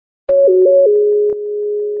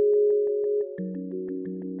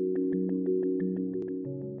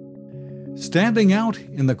Standing out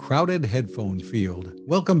in the crowded headphone field.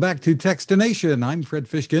 Welcome back to Techstination. I'm Fred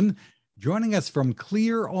Fishkin. Joining us from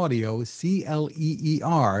Cleer Audio,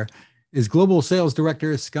 Cleer, is Global Sales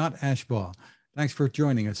Director Scott Ashbaugh. Thanks for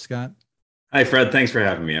joining us, Scott. Hi, Fred. Thanks for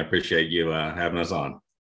having me. I appreciate you having us on.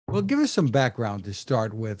 Well, give us some background to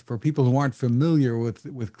start with for people who aren't familiar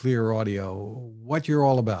with Cleer Audio, what you're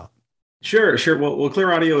all about. Sure. Well,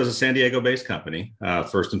 Cleer Audio is a San Diego-based company,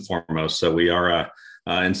 first and foremost. So we are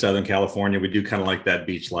in Southern California. We do kind of like that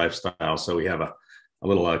beach lifestyle. So we have a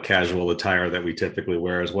little casual attire that we typically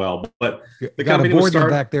wear as well. But the company was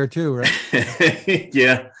started back there too, right?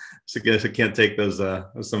 Yeah. So I guess I can't take those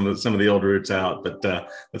some of the old roots out, but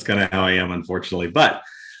that's kind of how I am, unfortunately. But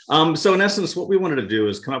so in essence, what we wanted to do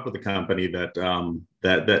is come up with a company that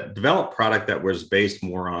that developed product that was based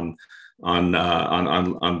more on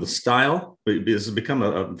the style. This has become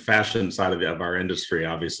a fashion side of our industry,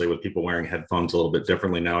 obviously, with people wearing headphones a little bit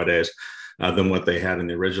differently nowadays than what they had in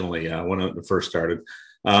the originally when it first started.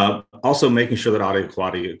 Also making sure that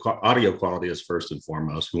audio quality is first and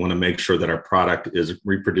foremost. We want to make sure that our product is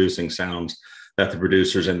reproducing sounds that the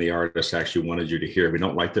producers and the artists actually wanted you to hear. We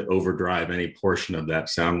don't like to overdrive any portion of that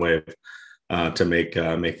sound wave to make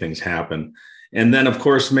things happen. And then, of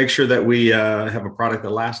course, make sure that we have a product that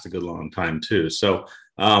lasts a good long time too. So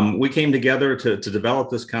we came together to develop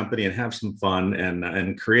this company and have some fun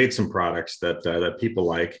and create some products that people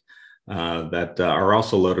like that are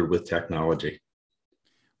also loaded with technology.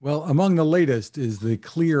 Well, among the latest is the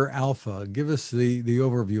Cleer Alpha. Give us the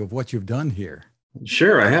overview of what you've done here.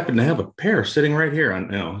 Sure. I happen to have a pair sitting right here.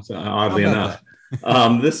 Oddly enough,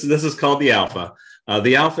 this is called the Alpha.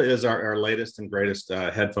 The Alpha is our latest and greatest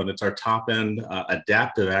headphone. It's our top end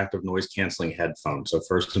adaptive active noise canceling headphone. So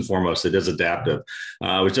first and foremost, it is adaptive.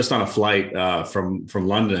 I was just on a flight from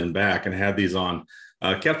London and back and had these on.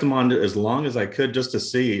 Kept them on as long as I could just to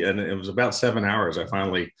see, and it was about 7 hours. I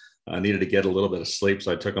finally needed to get a little bit of sleep,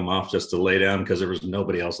 so I took them off just to lay down because there was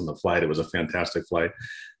nobody else on the flight. It was a fantastic flight.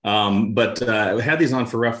 But I had these on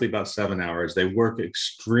for roughly about 7 hours. They work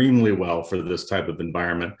extremely well for this type of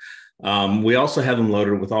environment. We also have them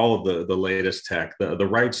loaded with all of the latest tech. The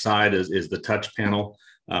right side is the touch panel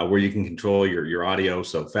where you can control your audio.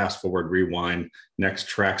 So fast forward, rewind, next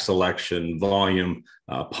track selection, volume,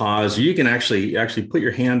 pause. You can actually put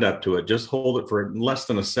your hand up to it. Just hold it for less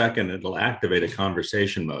than a second. It'll activate a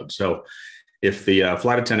conversation mode. So if the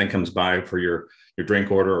flight attendant comes by for your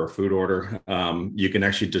drink order or food order, you can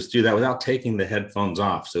actually just do that without taking the headphones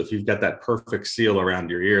off. So if you've got that perfect seal around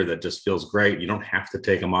your ear that just feels great, you don't have to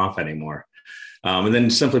take them off anymore. And then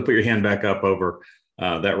simply put your hand back up over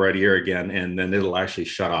that right ear again, and then it'll actually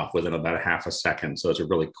shut off within about a half a second. So it's a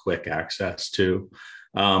really quick access to.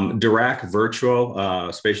 Dirac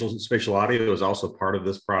virtual spatial audio is also part of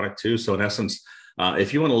this product too. So in essence,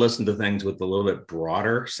 if you want to listen to things with a little bit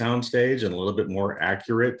broader soundstage and a little bit more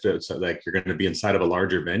accurate, so like you're going to be inside of a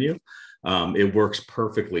larger venue, it works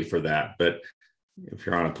perfectly for that. But if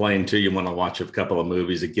you're on a plane too, you want to watch a couple of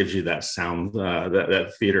movies, it gives you that sound,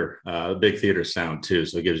 that theater, big theater sound too.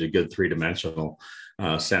 So it gives you a good three-dimensional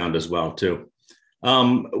sound as well too.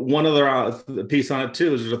 One other piece on it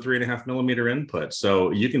too is there's a 3.5 millimeter input.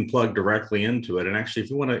 So you can plug directly into it. And actually,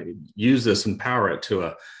 if you want to use this and power it to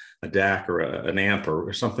a DAC or an amp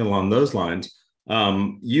or something along those lines,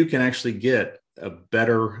 you can actually get a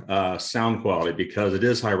better sound quality because it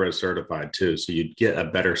is high-res certified too. So you'd get a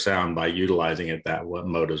better sound by utilizing it that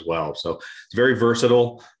mode as well. So it's very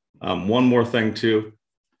versatile. One more thing too,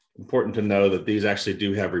 important to know that these actually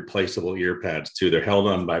do have replaceable ear pads too. They're held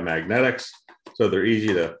on by magnetics, so they're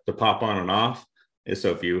easy to pop on and off. And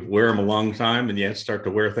so if you wear them a long time and you start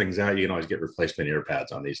to wear things out, you can always get replacement ear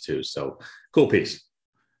pads on these too. So cool piece.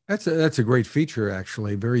 That's a great feature,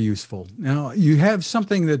 actually, very useful. Now you have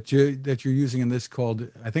something that you're using in this called,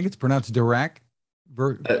 I think it's pronounced Dirac.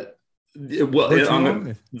 Well,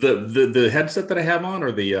 on the headset that I have on,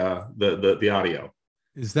 or the audio.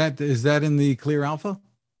 Is that in the Cleer Alpha?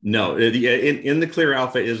 No, in the Cleer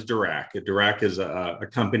Alpha is Dirac. Dirac is a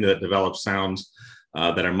company that develops sounds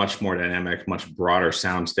that are much more dynamic, much broader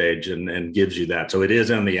soundstage, and gives you that. So it is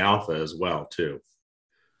in the Alpha as well too.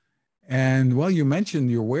 And well, you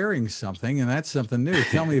mentioned you're wearing something, and that's something new.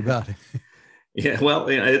 Tell me about it. Yeah, well,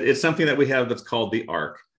 it's something that we have that's called the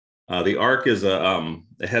Arc. The Arc is a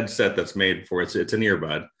headset that's made for it's an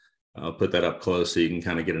earbud. I'll put that up close so you can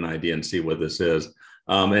kind of get an idea and see what this is.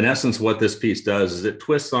 In essence, what this piece does is it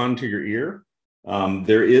twists onto your ear.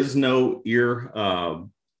 There is no ear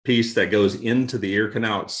piece that goes into the ear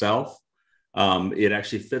canal itself. It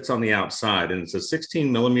actually fits on the outside, and it's a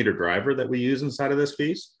 16 millimeter driver that we use inside of this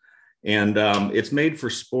piece. And it's made for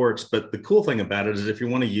sports. But the cool thing about it is if you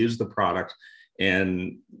want to use the product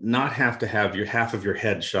and not have to have half of your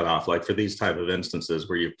head shut off, like for these type of instances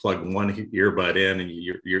where you plug one earbud in and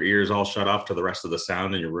your ears all shut off to the rest of the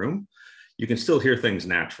sound in your room, you can still hear things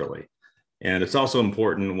naturally. And it's also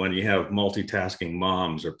important when you have multitasking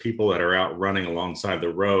moms or people that are out running alongside the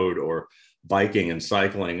road or biking and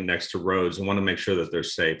cycling next to roads and want to make sure that they're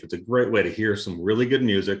safe. It's a great way to hear some really good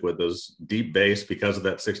music with those deep bass because of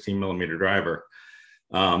that 16 millimeter driver.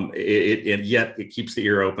 Yet it keeps the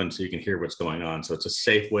ear open so you can hear what's going on. So it's a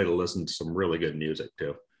safe way to listen to some really good music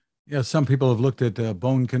too. Yeah, some people have looked at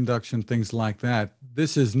bone conduction, things like that.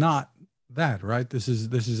 This is not that, right? This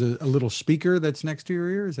is a little speaker that's next to your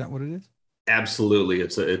ear. Is that what it is? Absolutely.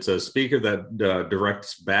 It's a speaker that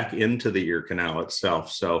directs back into the ear canal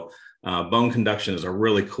itself. So bone conduction is a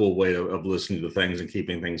really cool way of listening to things and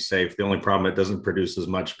keeping things safe. The only problem, it doesn't produce as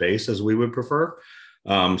much bass as we would prefer.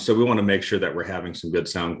 So we want to make sure that we're having some good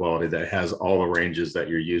sound quality that has all the ranges that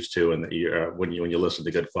you're used to and that you when you listen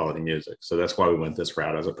to good quality music. So that's why we went this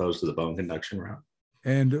route as opposed to the bone conduction route.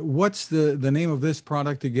 And what's the name of this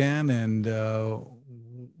product again? And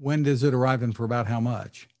when does it arrive and for about how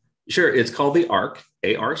much? Sure. It's called the ARC,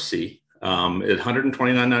 A-R-C.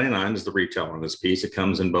 $129.99 is the retail on this piece. It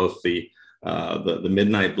comes in both the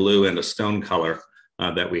midnight blue and a stone color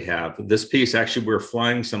that we have. This piece, actually, we're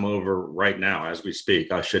flying some over right now as we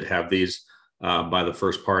speak. I should have these by the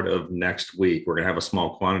first part of next week. We're going to have a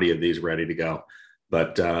small quantity of these ready to go,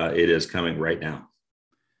 but it is coming right now.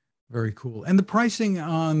 Very cool. And the pricing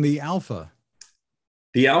on the Alpha?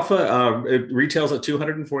 The Alpha, it retails at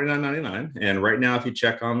 $249.99. And right now, if you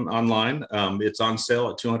check online, it's on sale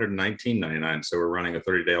at $219.99. So we're running a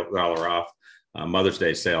 $30 off Mother's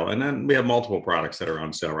Day sale. And then we have multiple products that are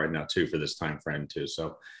on sale right now, too, for this time frame, too.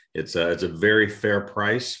 So it's a very fair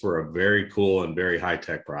price for a very cool and very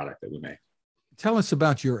high-tech product that we make. Tell us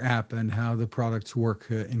about your app and how the products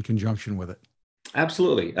work in conjunction with it.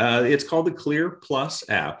 Absolutely. It's called the Cleer Plus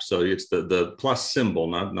app. So it's the plus symbol,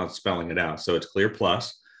 not spelling it out. So it's Cleer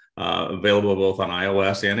Plus, available both on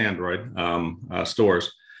iOS and Android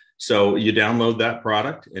stores. So you download that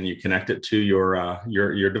product and you connect it to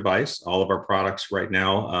your device. All of our products right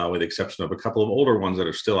now, with the exception of a couple of older ones that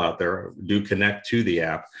are still out there, do connect to the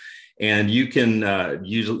app. And you can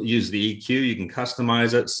use the EQ. You can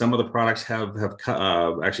customize it. Some of the products have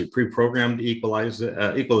actually pre-programmed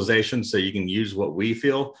equalization, so you can use what we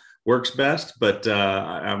feel works best. But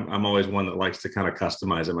I'm always one that likes to kind of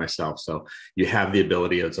customize it myself. So you have the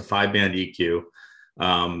ability. It's a 5-band EQ.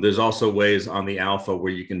 There's also ways on the Alpha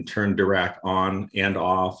where you can turn direct on and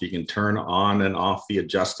off. You can turn on and off the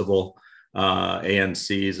adjustable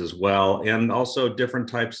ANCs as well, and also different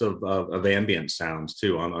types of ambient sounds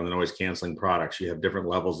too. On the noise canceling products, you have different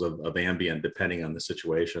levels of ambient depending on the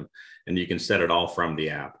situation, and you can set it all from the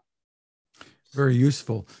app. Very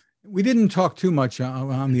useful. We didn't talk too much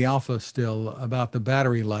on the Alpha still about the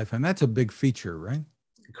battery life, and that's a big feature, right?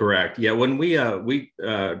 Correct. Yeah, when we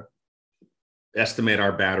estimate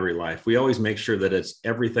our battery life, we always make sure that it's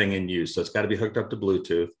everything in use. So it's got to be hooked up to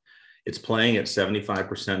Bluetooth. It's playing at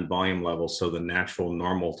 75% volume level, so the natural,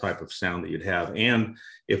 normal type of sound that you'd have. And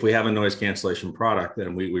if we have a noise cancellation product,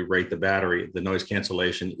 then we rate the battery, the noise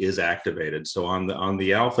cancellation is activated. So on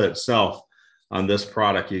the Alpha itself, on this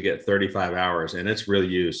product, you get 35 hours, and it's real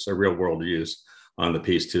use, a real world use on the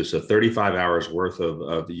piece too. So 35 hours worth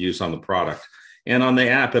of use on the product. And on the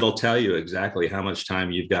app, it'll tell you exactly how much time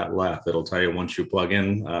you've got left. It'll tell you once you plug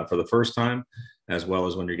in for the first time, as well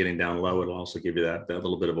as when you're getting down low. It'll also give you that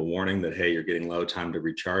little bit of a warning that, hey, you're getting low, time to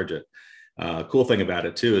recharge it. Cool thing about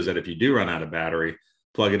it too is that if you do run out of battery,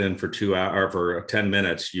 plug it in for 2 hours or for 10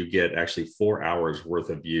 minutes, you get actually 4 hours worth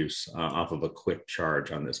of use off of a quick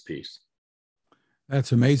charge on this piece.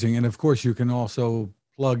 That's amazing. And of course, you can also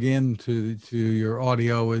plug into your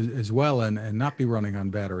audio as well and not be running on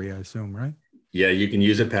battery, I assume, right? Yeah, you can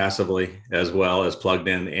use it passively as well as plugged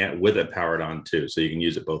in and with it powered on too. So you can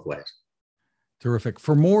use it both ways. Terrific.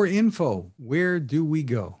 For more info, where do we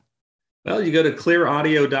go? Well, you go to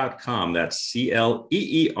cleeraudio.com. That's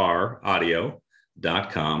CLEER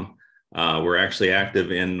audio.com. We're actually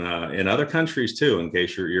active in other countries too, in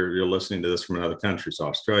case you're listening to this from another country. So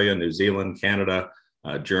Australia, New Zealand, Canada,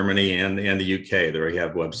 Germany, and the UK. There we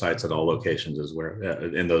have websites at all locations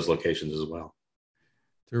in those locations as well.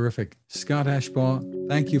 Terrific. Scott Ashbaugh,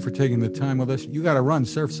 thank you for taking the time with us. You got to run.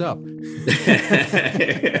 Surf's up.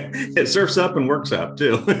 It surfs up and works up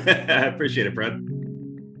too. I appreciate it, Fred.